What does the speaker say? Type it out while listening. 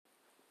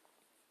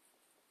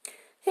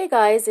Hey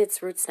guys,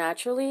 it's Roots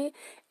Naturally,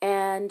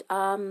 and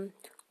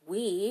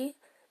we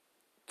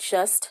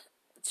just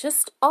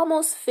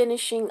almost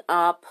finishing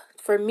up.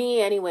 For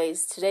me,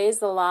 anyways, today's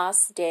the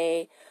last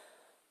day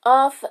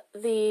of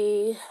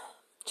the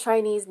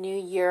Chinese New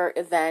Year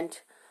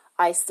event.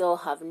 I still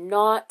have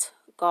not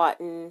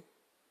gotten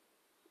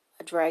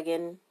a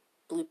dragon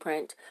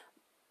blueprint.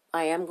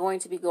 I am going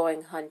to be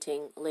going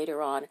hunting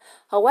later on.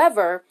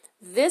 However,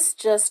 this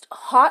just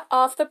hot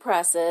off the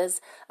presses.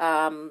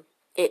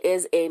 It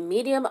is a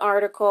Medium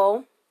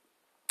article,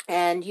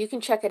 and you can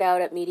check it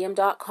out at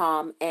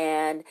medium.com,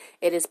 and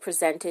it is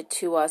presented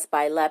to us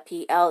by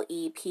Lepi,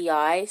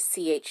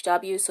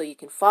 Lepichw, so you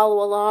can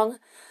follow along.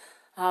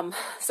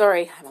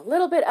 Sorry, I'm a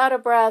little bit out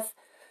of breath.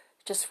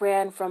 Just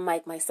ran from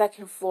my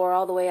second floor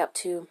all the way up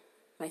to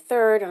my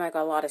third, and I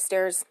got a lot of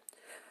stairs.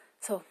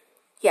 So,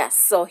 yes,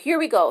 so here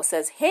we go. It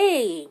says,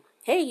 hey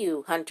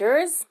you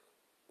hunters.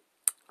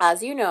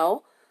 As you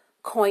know,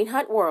 Coin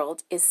Hunt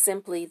World is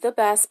simply the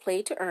best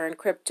play-to-earn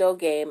crypto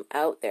game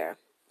out there.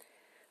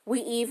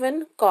 We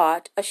even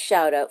got a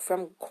shout out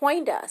from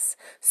CoinDesk.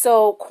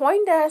 So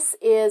CoinDesk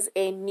is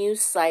a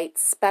news site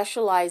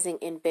specializing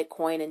in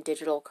Bitcoin and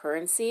digital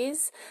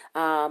currencies.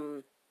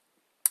 The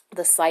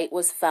site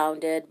was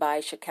founded by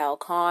Shakel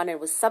Khan and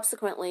was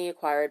subsequently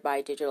acquired by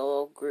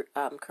Digital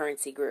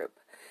Currency Group.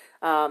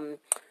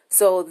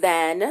 So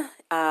then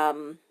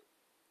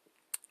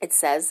it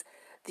says,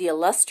 the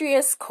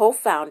illustrious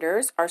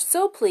co-founders are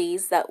so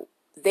pleased that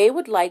they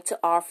would like to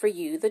offer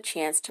you the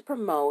chance to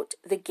promote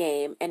the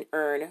game and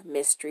earn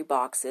mystery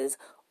boxes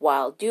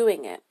while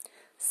doing it.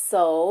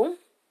 So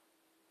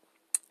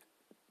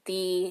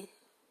the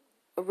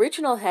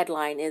original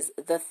headline is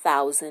the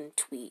 1,000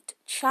 Tweet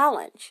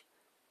Challenge.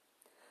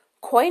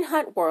 Coin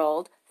Hunt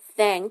World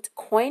thanked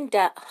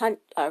CoinDesk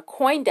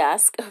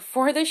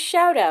for the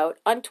shout out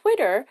on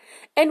Twitter,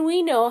 and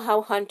we know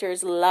how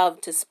hunters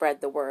love to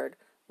spread the word.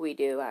 We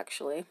do,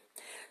 actually.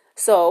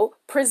 So,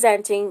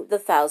 presenting the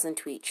 1,000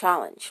 Tweet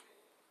Challenge,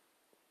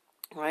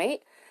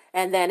 right?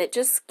 And then it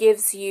just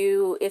gives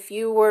you, if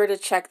you were to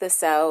check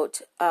this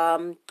out,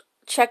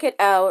 check it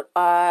out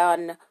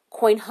on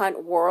Coin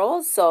Hunt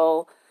World.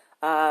 So,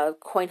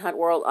 Coin Hunt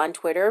World on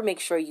Twitter. Make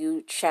sure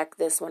you check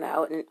this one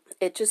out. And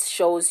it just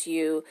shows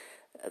you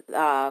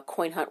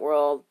Coin Hunt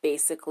World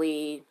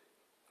basically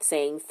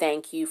saying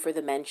thank you for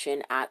the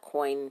mention at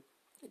CoinDesk.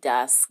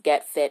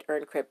 Get fit,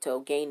 earn crypto,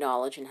 gain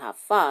knowledge, and have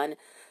fun.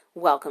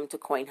 Welcome to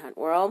Coin Hunt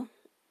World.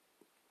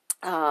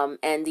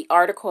 And the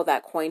article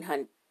that Coin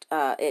Hunt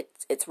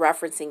it's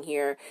referencing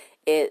here,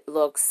 it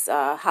looks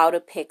how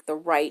to pick the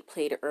right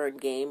play to earn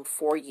game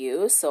for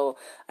you. So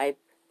I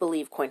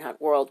believe Coin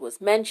Hunt World was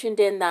mentioned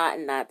in that,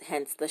 and that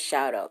hence the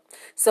shout out.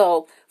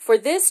 So for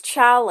this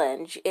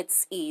challenge,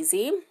 it's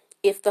easy.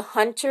 If the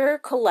Hunter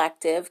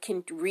Collective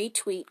can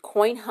retweet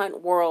Coin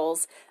Hunt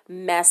World's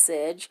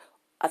message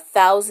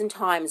 1,000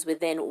 times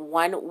within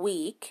 1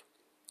 week,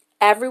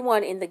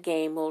 everyone in the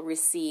game will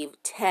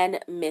receive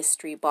 10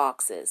 mystery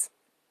boxes.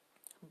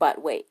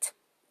 But wait.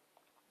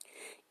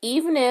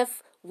 Even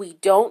if we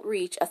don't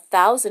reach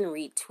 1,000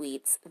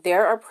 retweets,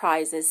 there are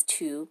prizes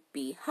to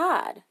be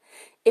had.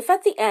 If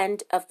at the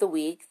end of the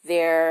week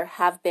there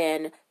have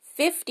been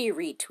 50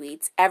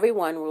 retweets,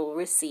 everyone will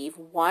receive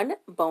 1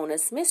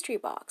 bonus mystery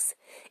box.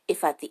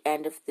 If at the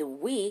end of the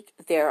week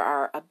there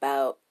are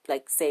about,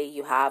 say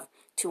you have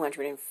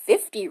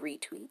 250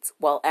 retweets,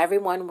 well,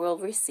 everyone will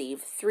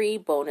receive 3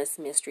 bonus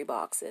mystery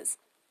boxes.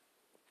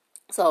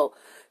 So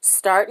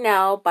start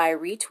now by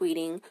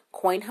retweeting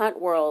Coin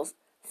Hunt World's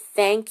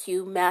thank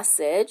you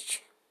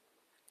message.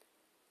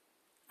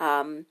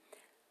 That's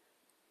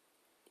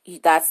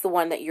the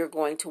one that you're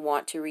going to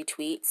want to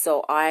retweet.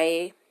 So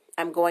I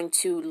am going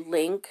to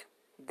link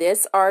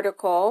this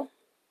article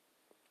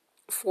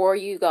for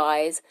you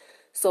guys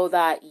so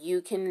that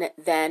you can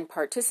then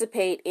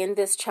participate in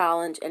this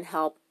challenge and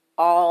help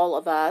all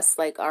of us,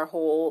 like our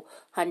whole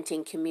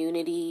hunting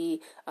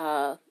community,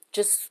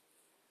 just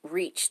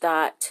reach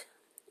that.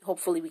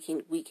 Hopefully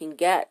we can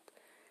get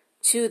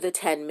to the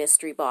 10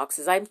 mystery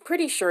boxes. I'm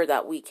pretty sure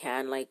that we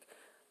can,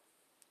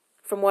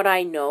 from what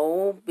I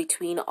know,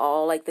 between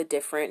all the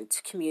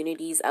different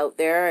communities out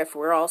there, if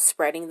we're all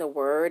spreading the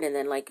word, and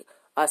then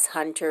us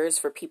hunters,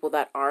 for people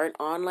that aren't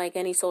on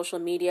any social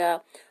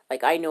media,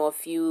 I know a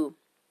few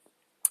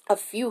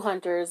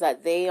hunters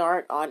that they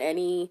aren't on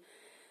any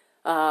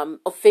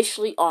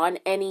officially on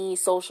any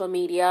social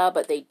media,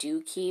 but they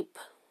do keep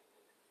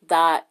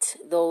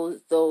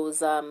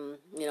those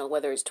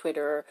whether it's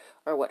Twitter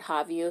or what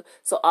have you.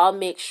 So I'll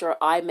make sure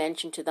I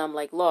mention to them,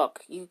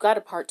 look, you got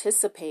to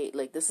participate.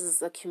 This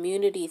is a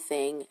community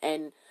thing,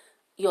 and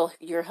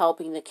you're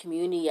helping the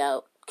community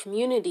out,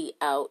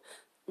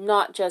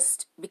 not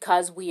just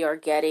because we are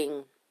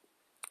getting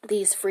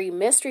these free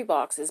mystery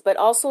boxes, but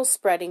also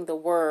spreading the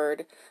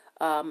word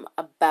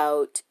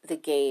about the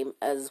game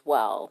as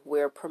well.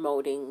 We're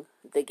promoting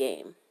the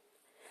game.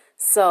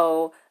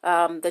 So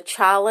the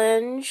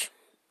challenge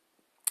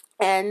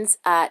ends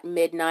at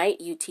midnight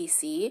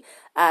UTC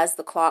as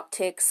the clock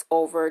ticks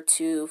over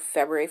to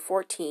February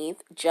 14th,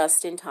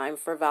 just in time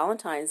for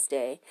Valentine's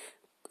Day.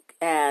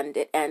 And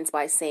it ends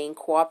by saying,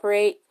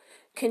 cooperate,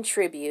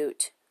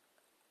 contribute,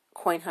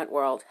 Coin Hunt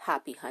World,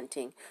 happy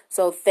hunting.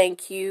 So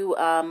thank you,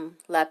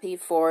 Leppy,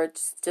 for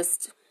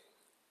just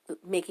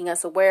making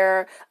us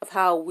aware of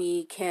how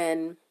we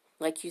can,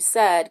 like you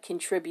said,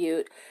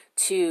 contribute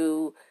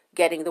to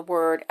getting the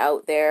word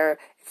out there,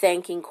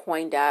 thanking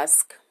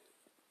CoinDesk,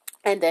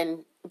 and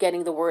then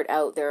getting the word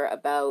out there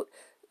about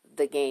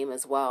the game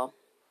as well.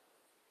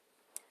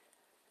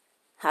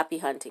 Happy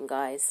hunting,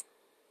 guys.